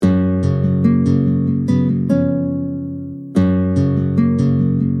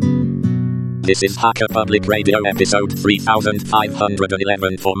This is Hacker Public Radio episode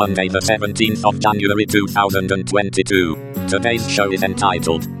 3511 for Monday the 17th of January 2022. Today's show is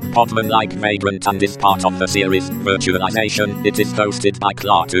entitled Podman like Vagrant and is part of the series Virtualization. It is hosted by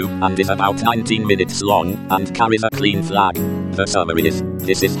Klaatu and is about 19 minutes long and carries a clean flag. The summary is,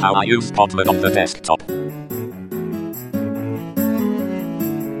 this is how I use Podman on the desktop.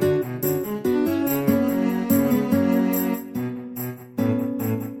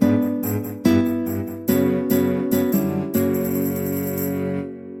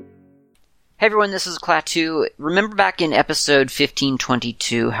 Hey everyone, this is Klaatu. Remember back in episode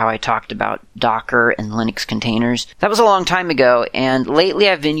 1522 how I talked about Docker and Linux containers? That was a long time ago, and lately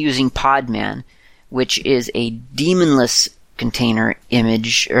I've been using Podman, which is a daemonless container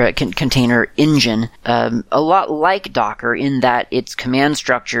image, or container engine, a lot like Docker in that its command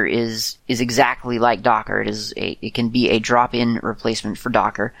structure is exactly like Docker. It can be a drop-in replacement for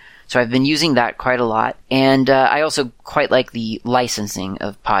Docker. So I've been using that quite a lot. And I also quite like the licensing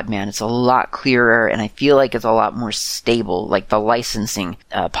of Podman. It's a lot clearer, and I feel like it's a lot more stable, like the licensing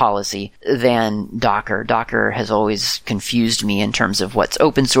policy, than Docker. Docker has always confused me in terms of what's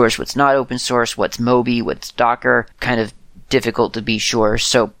open source, what's not open source, what's Moby, what's Docker, kind of difficult to be sure.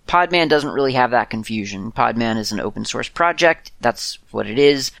 So Podman doesn't really have that confusion. Podman is an open source project. That's what it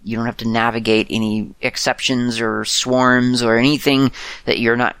is. You don't have to navigate any exceptions or swarms or anything that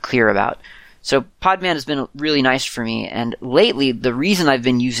you're not clear about. So Podman has been really nice for me, and lately the reason I've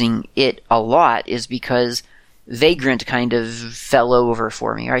been using it a lot is because Vagrant kind of fell over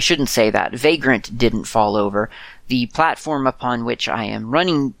for me. Or I shouldn't say that. Vagrant didn't fall over. The platform upon which I am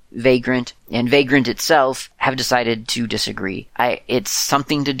running Vagrant and Vagrant itself have decided to disagree. It's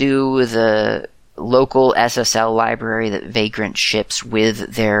something to do with the local SSL library that Vagrant ships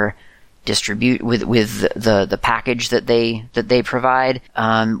with their with the package that they provide,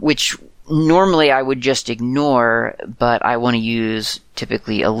 which normally I would just ignore, but I want to use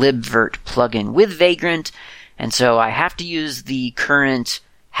typically a libvirt plugin with Vagrant, and so I have to use the current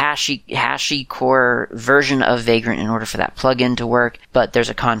HashiCorp version of Vagrant in order for that plugin to work, but there's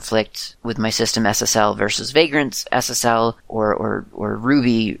a conflict with my system SSL versus Vagrant's SSL, or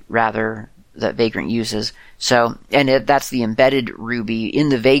Ruby rather, that Vagrant uses. So, and that's the embedded Ruby in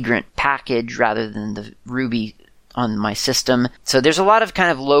the Vagrant package rather than the Ruby on my system. So there's a lot of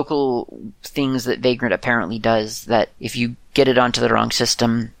kind of local things that Vagrant apparently does that if you get it onto the wrong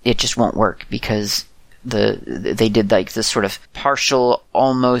system, it just won't work, because they did like this sort of partial,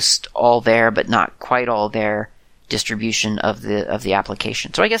 almost all there but not quite all there distribution of the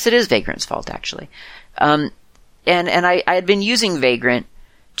application. So I guess it is Vagrant's fault, actually. And I had been using Vagrant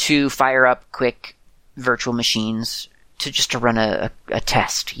to fire up quick virtual machines to run a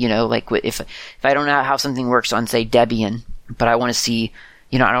test, like if I don't know how something works on, say, Debian, but I want to see,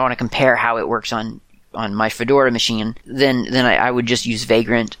 I want to compare how it works on my Fedora machine, then I would just use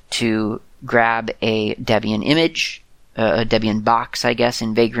Vagrant to grab a Debian image, a Debian box, I guess,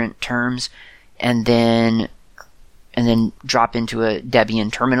 in Vagrant terms, and then drop into a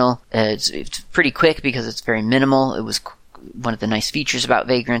Debian terminal. It's pretty quick because it's very minimal. It was one of the nice features about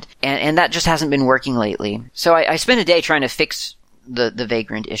Vagrant, and that just hasn't been working lately. So I spent a day trying to fix the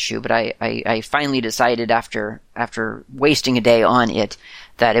Vagrant issue, but I finally decided after wasting a day on it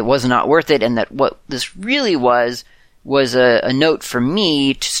that it was not worth it, and that what this really was a note for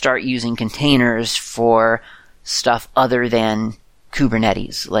me to start using containers for stuff other than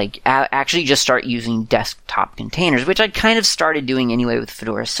Kubernetes. Like, actually just start using desktop containers, which I'd kind of started doing anyway with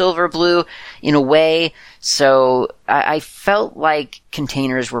Fedora Silverblue in a way. So I felt like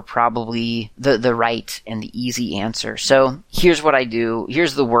containers were probably the right and the easy answer. So here's what I do.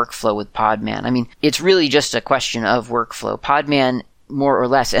 Here's the workflow with Podman. I mean, it's really just a question of workflow. Podman, more or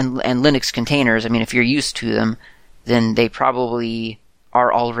less, and Linux containers, I mean, if you're used to them, then they probably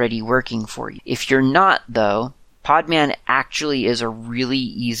are already working for you. If you're not, though, Podman actually is a really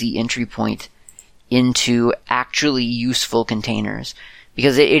easy entry point into actually useful containers.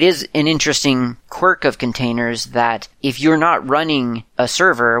 Because it is an interesting quirk of containers that if you're not running a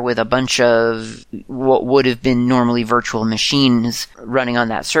server with a bunch of what would have been normally virtual machines running on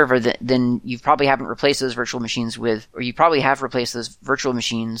that server, then you probably haven't replaced those virtual machines with, or you probably have replaced those virtual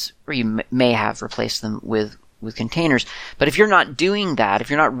machines, or you may have replaced them with containers. But if you're not doing that, if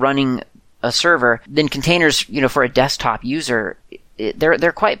you're not running a server, then containers, for a desktop user,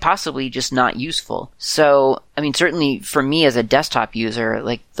 they're quite possibly just not useful. So, I mean, certainly for me as a desktop user,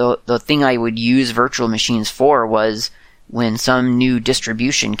 like the thing I would use virtual machines for was when some new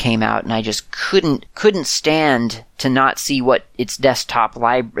distribution came out, and I just couldn't stand to not see what its desktop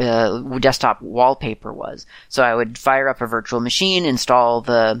wallpaper was. So I would fire up a virtual machine, install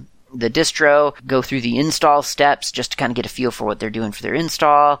the the distro, go through the install steps just to kind of get a feel for what they're doing for their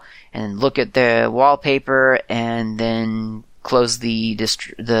install, and look at the wallpaper, and then close the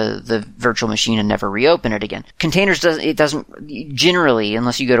virtual machine and never reopen it again. Containers doesn't generally,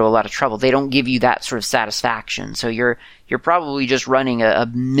 unless you go to a lot of trouble, they don't give you that sort of satisfaction. So you're probably just running a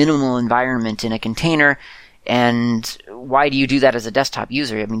minimal environment in a container. And why do you do that as a desktop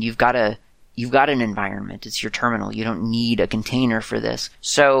user? I mean, you've got an environment. It's your terminal. You don't need a container for this.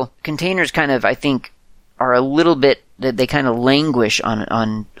 So containers kind of, I think, are a little bit, they kind of languish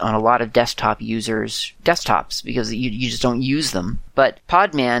on a lot of desktop users' desktops because you just don't use them. But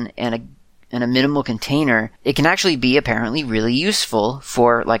Podman and a minimal container, it can actually be apparently really useful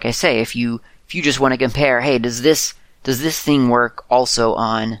for, like I say, if you just want to compare, hey, does this thing work also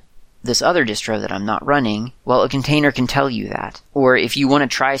on this other distro that I'm not running? Well, a container can tell you that. Or if you want to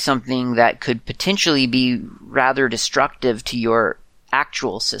try something that could potentially be rather destructive to your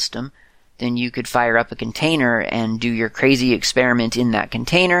actual system, then you could fire up a container and do your crazy experiment in that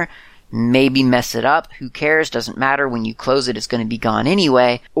container, maybe mess it up, who cares, doesn't matter, when you close it, it's going to be gone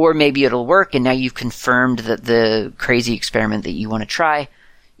anyway, or maybe it'll work and now you've confirmed that the crazy experiment that you want to try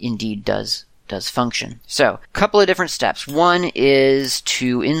indeed does function. So, a couple of different steps. One is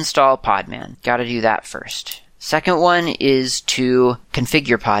to install Podman. Got to do that first. Second one is to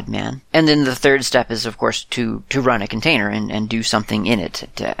configure Podman. And then the third step is, of course, to run a container and do something in it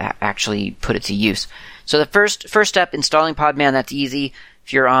to actually put it to use. So the first step, installing Podman, that's easy.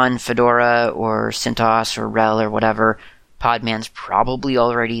 If you're on Fedora or CentOS or RHEL or whatever, Podman's probably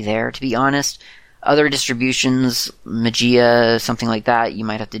already there, to be honest. Other distributions, Mageia, something like that, you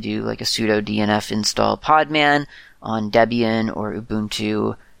might have to do like a sudo dnf install Podman on Debian or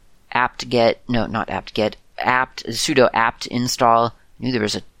Ubuntu. Sudo apt install. I knew there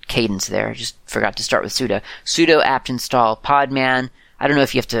was a cadence there. I just forgot to start with sudo. Sudo apt install Podman. I don't know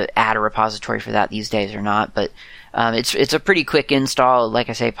if you have to add a repository for that these days or not, but it's a pretty quick install. Like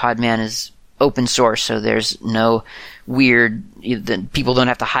I say, Podman is open source, so there's no weird, people don't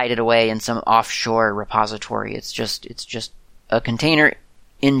have to hide it away in some offshore repository. It's just a container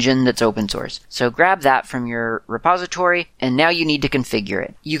engine that's open source. So grab that from your repository, and now you need to configure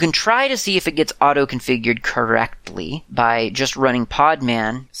it. You can try to see if it gets auto-configured correctly by just running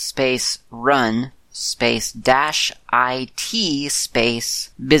podman space run space -it space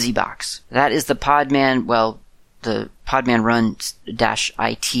busybox. That is the Podman, the Podman run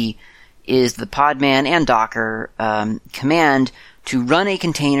 -it is the Podman and Docker command to run a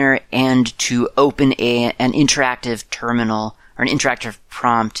container and to open an interactive terminal or an interactive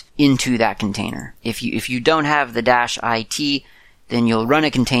prompt into that container. If you don't have the -it, then you'll run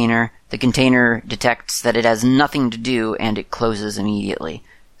a container. The container detects that it has nothing to do and it closes immediately.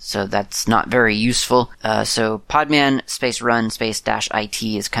 So that's not very useful. So podman space run space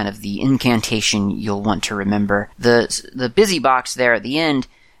 -it is kind of the incantation you'll want to remember. The busybox there at the end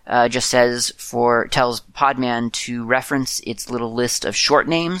just tells Podman to reference its little list of short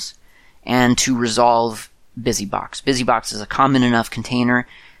names and to resolve busybox. Busybox is a common enough container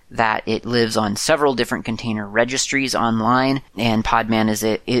that it lives on several different container registries online, and Podman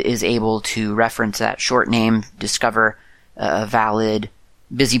is able to reference that short name, discover a valid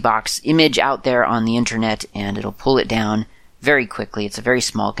busybox image out there on the internet, and it'll pull it down very quickly. It's a very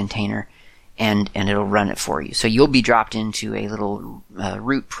small container, and it'll run it for you. So you'll be dropped into a little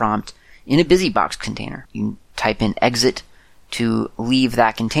root prompt in a busybox container. You type in exit to leave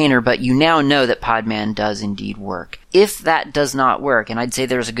that container, but you now know that Podman does indeed work. If that does not work, and I'd say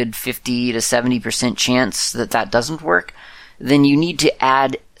there's a good 50 to 70% chance that doesn't work, then you need to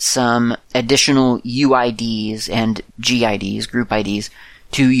add some additional UIDs and GIDs, group IDs,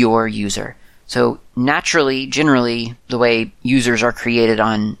 to your user. So naturally, generally, the way users are created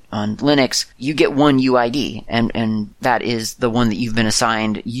on Linux, you get one UID, and that is the one that you've been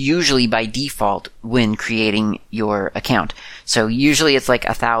assigned, usually by default, when creating your account. So usually it's like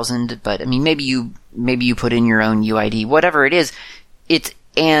 1,000, but I mean, maybe you put in your own UID. Whatever it is, it's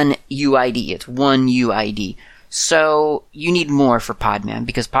an UID. It's one UID. So you need more for Podman,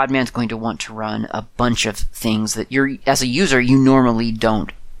 because Podman's going to want to run a bunch of things that as a user, you normally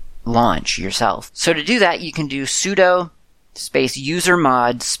don't launch yourself. So to do that, you can do sudo space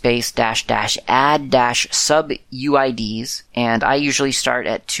usermod space -- sub UIDs, and I usually start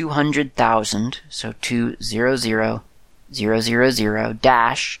at 200,000, so 200,000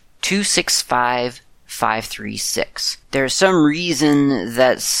 -265,536. There's some reason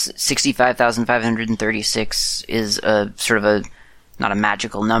that 65,536 is not a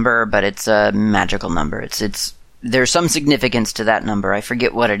magical number, but it's a magical number. There's some significance to that number. I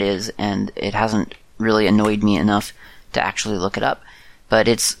forget what it is, and it hasn't really annoyed me enough to actually look it up. but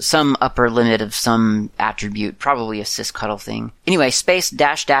it's some upper limit of some attribute, probably a sysctl thing. Anyway, space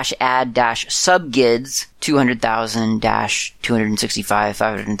dash dash add dash subgids 200,000 dash 265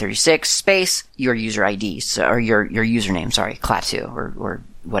 536 space your user ID, or your username, sorry, Klaatu, or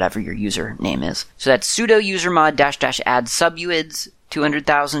whatever your username is. So that's sudo usermod dash dash add subuids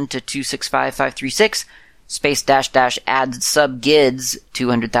 200,000 to 265 536 space dash dash add subgids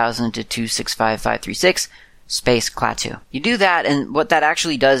 200,000 to 265 536 space Klaatu. You do that, and what that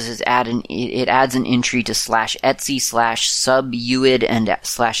actually does is it adds an entry to /etsy /subuid and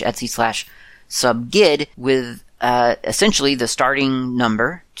 /etsy /subgid with essentially the starting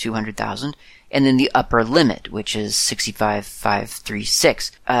number 200,000 and then the upper limit, which is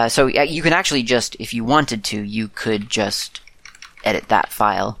 65,536. So you can actually just, if you wanted to, you could just edit that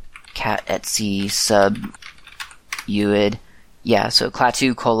file, cat etsy subuid. Yeah, so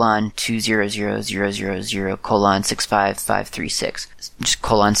Klaatu : 200,000 : 65536. Just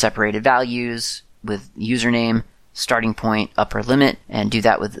colon separated values with username, starting point, upper limit, and do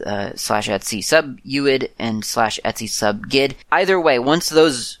that with /etsy subuid and /etsy subgid. Either way, once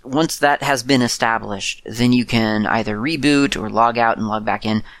that has been established, then you can either reboot or log out and log back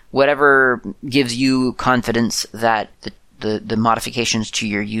in, whatever gives you confidence that the modifications to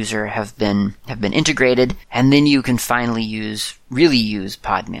your user have been integrated, and then you can finally really use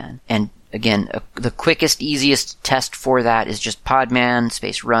Podman. And again, the quickest, easiest test for that is just Podman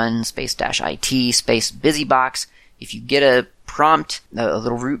space run space -it space busybox. If you get a prompt, a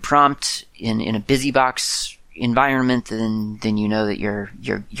little root prompt in a busybox environment, then you know that you're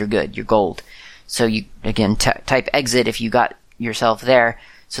good, you're gold. So you again type exit if you got yourself there,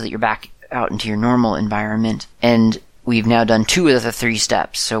 so that you're back out into your normal environment. And we've now done 2 of the 3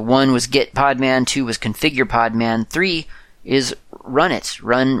 steps. So 1 was get Podman, 2 was configure Podman, 3 is run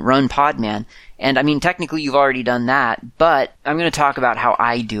Podman. And I mean, technically you've already done that, but I'm going to talk about how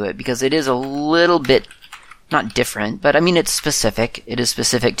I do it, because it is a little bit, not different, but I mean, it's specific. It is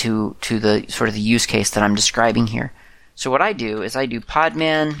specific to the sort of the use case that I'm describing here. So what I do is I do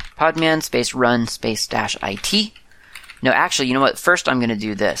Podman space run space -it. No, actually, you know what? First I'm going to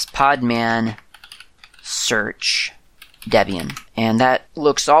do this. Podman search Debian. And that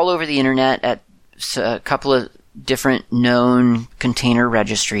looks all over the internet at a couple of different known container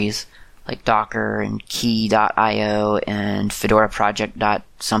registries, like Docker and key.io and Fedora project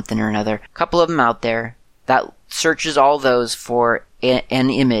something or another. A couple of them out there. That searches all those for an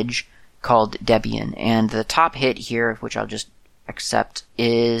image called Debian. And the top hit here, which I'll just accept,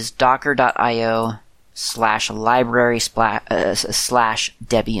 is docker.io /library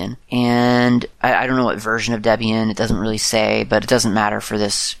 /Debian. And I don't know what version of Debian, it doesn't really say, but it doesn't matter for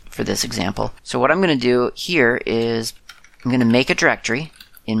this example. So what I'm going to do here is I'm going to make a directory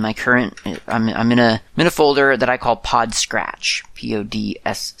in my current, I'm in a folder that I call pod scratch,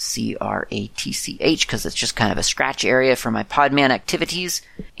 PODSCRATCH, because it's just kind of a scratch area for my Podman activities.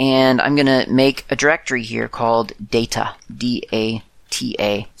 And I'm going to make a directory here called data, DATA.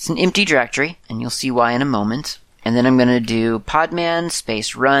 It's an empty directory, and you'll see why in a moment. And then I'm going to do podman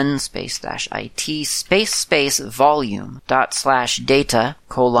space run space -it space volume /data :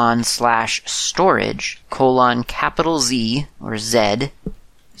 /storage : Z or Z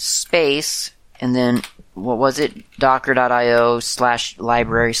space, and then what was it? docker.io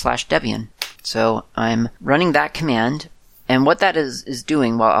 /library /Debian. So I'm running that command. And what that is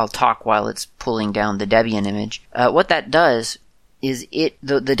doing, I'll talk while it's pulling down the Debian image. What that does is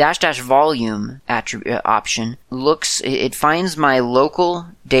the -- volume option it finds my local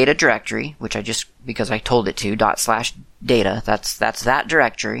data directory, which I just, because I told it to, /data, that's that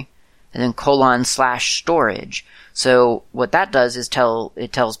directory, and then : /storage. So what that does is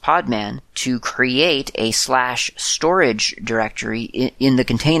it tells Podman to create a /storage directory in the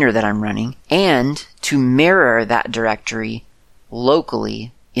container that I'm running, and to mirror that directory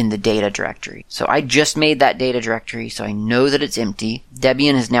locally in the data directory. So I just made that data directory, so I know that it's empty.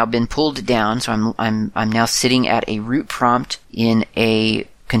 Debian has now been pulled down, so I'm now sitting at a root prompt in a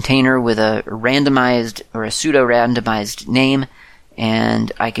container with a randomized or a pseudo-randomized name,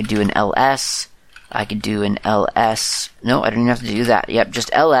 and I could do an ls. I could do an ls. No, I don't even have to do that. Yep,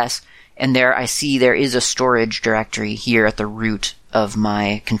 just ls. And there I see there is a storage directory here at the root of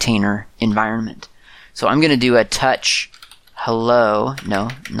my container environment. So I'm going to do a touch hello. No,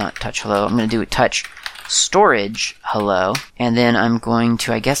 not touch hello. I'm going to do a touch storage hello. And then I'm going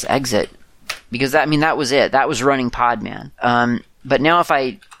to, I guess, exit. Because that was it. That was running Podman. But now if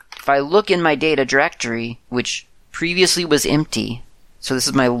I look in my data directory, which previously was empty, so this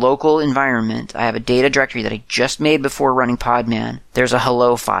is my local environment. I have a data directory that I just made before running Podman. There's a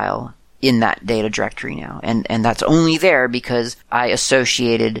hello file in that data directory now. And that's only there because I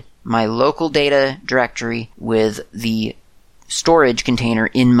associated my local data directory with the storage container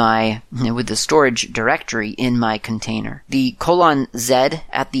with the storage directory in my container. The :Z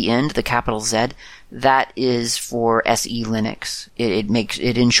at the end, the capital Z, that is for SE Linux.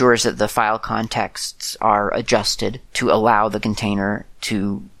 It ensures that the file contexts are adjusted to allow the container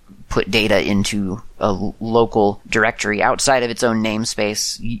to put data into a local directory outside of its own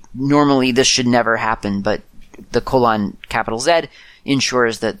namespace. Normally this should never happen, but the :Z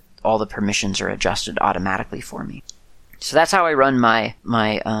ensures that all the permissions are adjusted automatically for me. So that's how I run my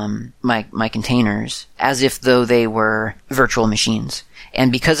containers, as if though they were virtual machines.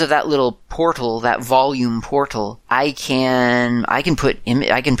 And because of that little portal, that volume portal, I can put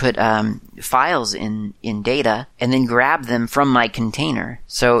files in data and then grab them from my container.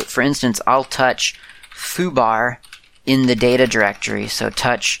 So for instance, I'll touch foobar in the data directory. So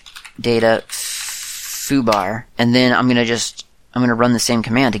touch data foobar, and then I'm going to run the same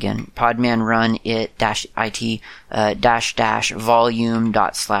command again. Podman run it -it --volume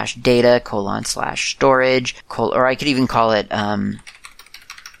 /data :/storage or I could even call it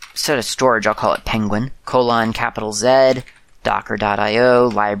instead of storage, I'll call it penguin :Z docker.io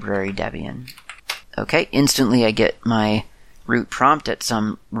library Debian. Okay, instantly I get my root prompt at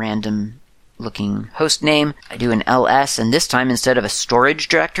some random looking host name. I do an ls, and this time instead of a storage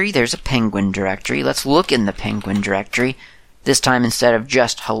directory, there's a penguin directory. Let's look in the penguin directory. This time instead of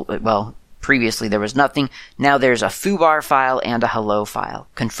just, previously there was nothing. Now there's a foobar file and a hello file,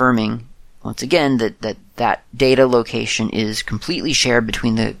 confirming, once again, that data location is completely shared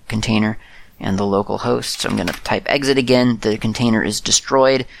between the container and the local host. So I'm going to type exit again. The container is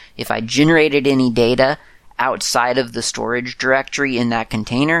destroyed. If I generated any data outside of the storage directory in that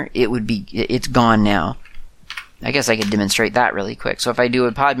container, it's gone now. I guess I could demonstrate that really quick. So if I do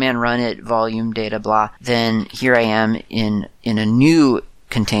a podman run it volume data blah, then here I am in a new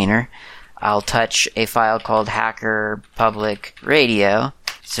container. I'll touch a file called hacker public radio.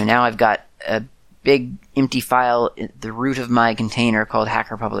 So now I've got a big empty file at the root of my container called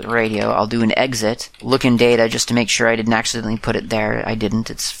hacker public radio. I'll do an exit, look in data just to make sure I didn't accidentally put it there. I didn't.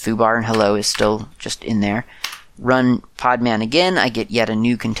 It's foobar and hello is still just in there. Run podman again, I get yet a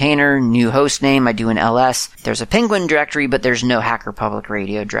new container, new host name, I do an ls. There's a penguin directory, but there's no hacker public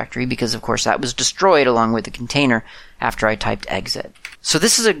radio directory because of course that was destroyed along with the container after I typed exit. So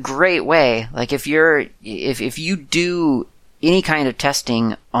this is a great way, like if you do any kind of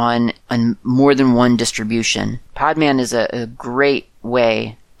testing on more than one distribution, Podman is a great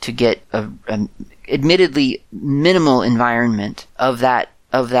way to get a admittedly minimal environment of that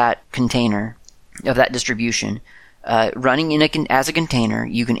container, of that distribution, running as a container.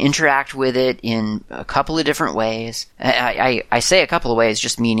 You can interact with it in a couple of different ways. I say a couple of ways,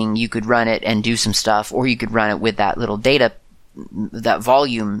 just meaning you could run it and do some stuff, or you could run it with that little data, that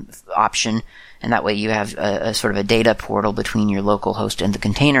volume option, and that way you have a sort of a data portal between your local host and the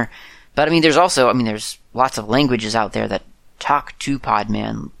container. But there's lots of languages out there that talk to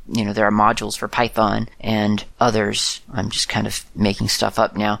Podman. There are modules for Python and others. I'm just kind of making stuff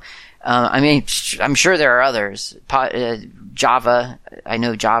up now. I'm sure there are others. Java, I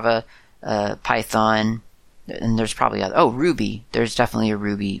know Java, Python, and there's probably other. Oh, Ruby. There's definitely a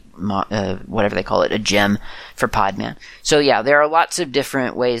Ruby, whatever they call it, a gem for Podman. So yeah, there are lots of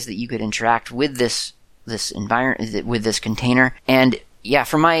different ways that you could interact with this environment, with this container. And yeah,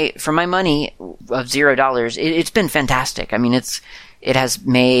 for my money of $0, it's been fantastic. It has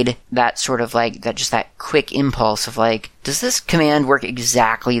made that sort of that quick impulse of does this command work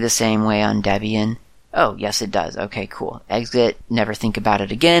exactly the same way on Debian? Oh, yes, it does. Okay, cool. Exit, never think about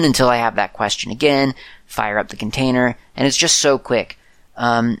it again until I have that question again, fire up the container, and it's just so quick.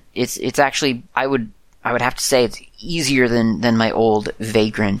 It's actually, I would have to say it's easier than my old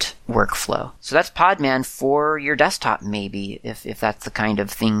Vagrant workflow. So that's Podman for your desktop, maybe, if that's the kind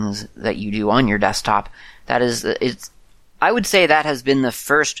of things that you do on your desktop. I would say that has been the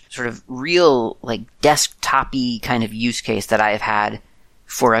first sort of real, desktop-y kind of use case that I have had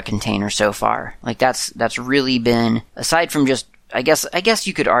for a container so far. That's really been, aside from just, I guess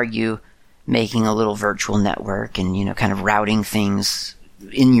you could argue making a little virtual network and, kind of routing things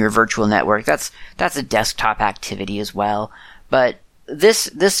in your virtual network. That's a desktop activity as well. But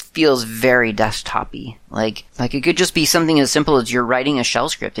this feels very desktop-y. Like it could just be something as simple as you're writing a shell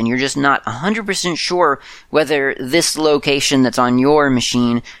script and you're just not 100% sure whether this location that's on your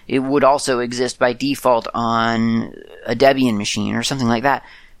machine, it would also exist by default on a Debian machine or something like that.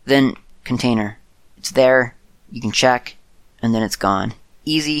 Then container. It's there, you can check, and then it's gone.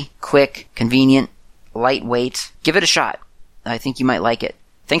 Easy, quick, convenient, lightweight. Give it a shot. I think you might like it.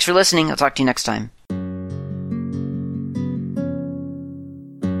 Thanks for listening. I'll talk to you next time.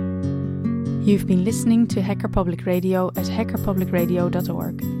 You've been listening to Hacker Public Radio at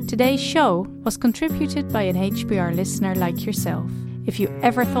hackerpublicradio.org. Today's show was contributed by an HPR listener like yourself. If you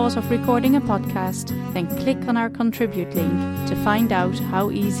ever thought of recording a podcast, then click on our contribute link to find out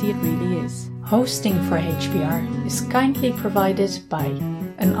how easy it really is. Hosting for HPR is kindly provided by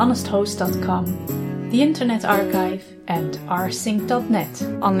anhonesthost.com, the Internet Archive, and rsync.net.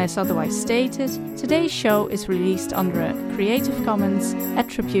 Unless otherwise stated, today's show is released under a Creative Commons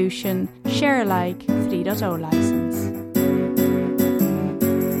Attribution Share Alike 3.0 license.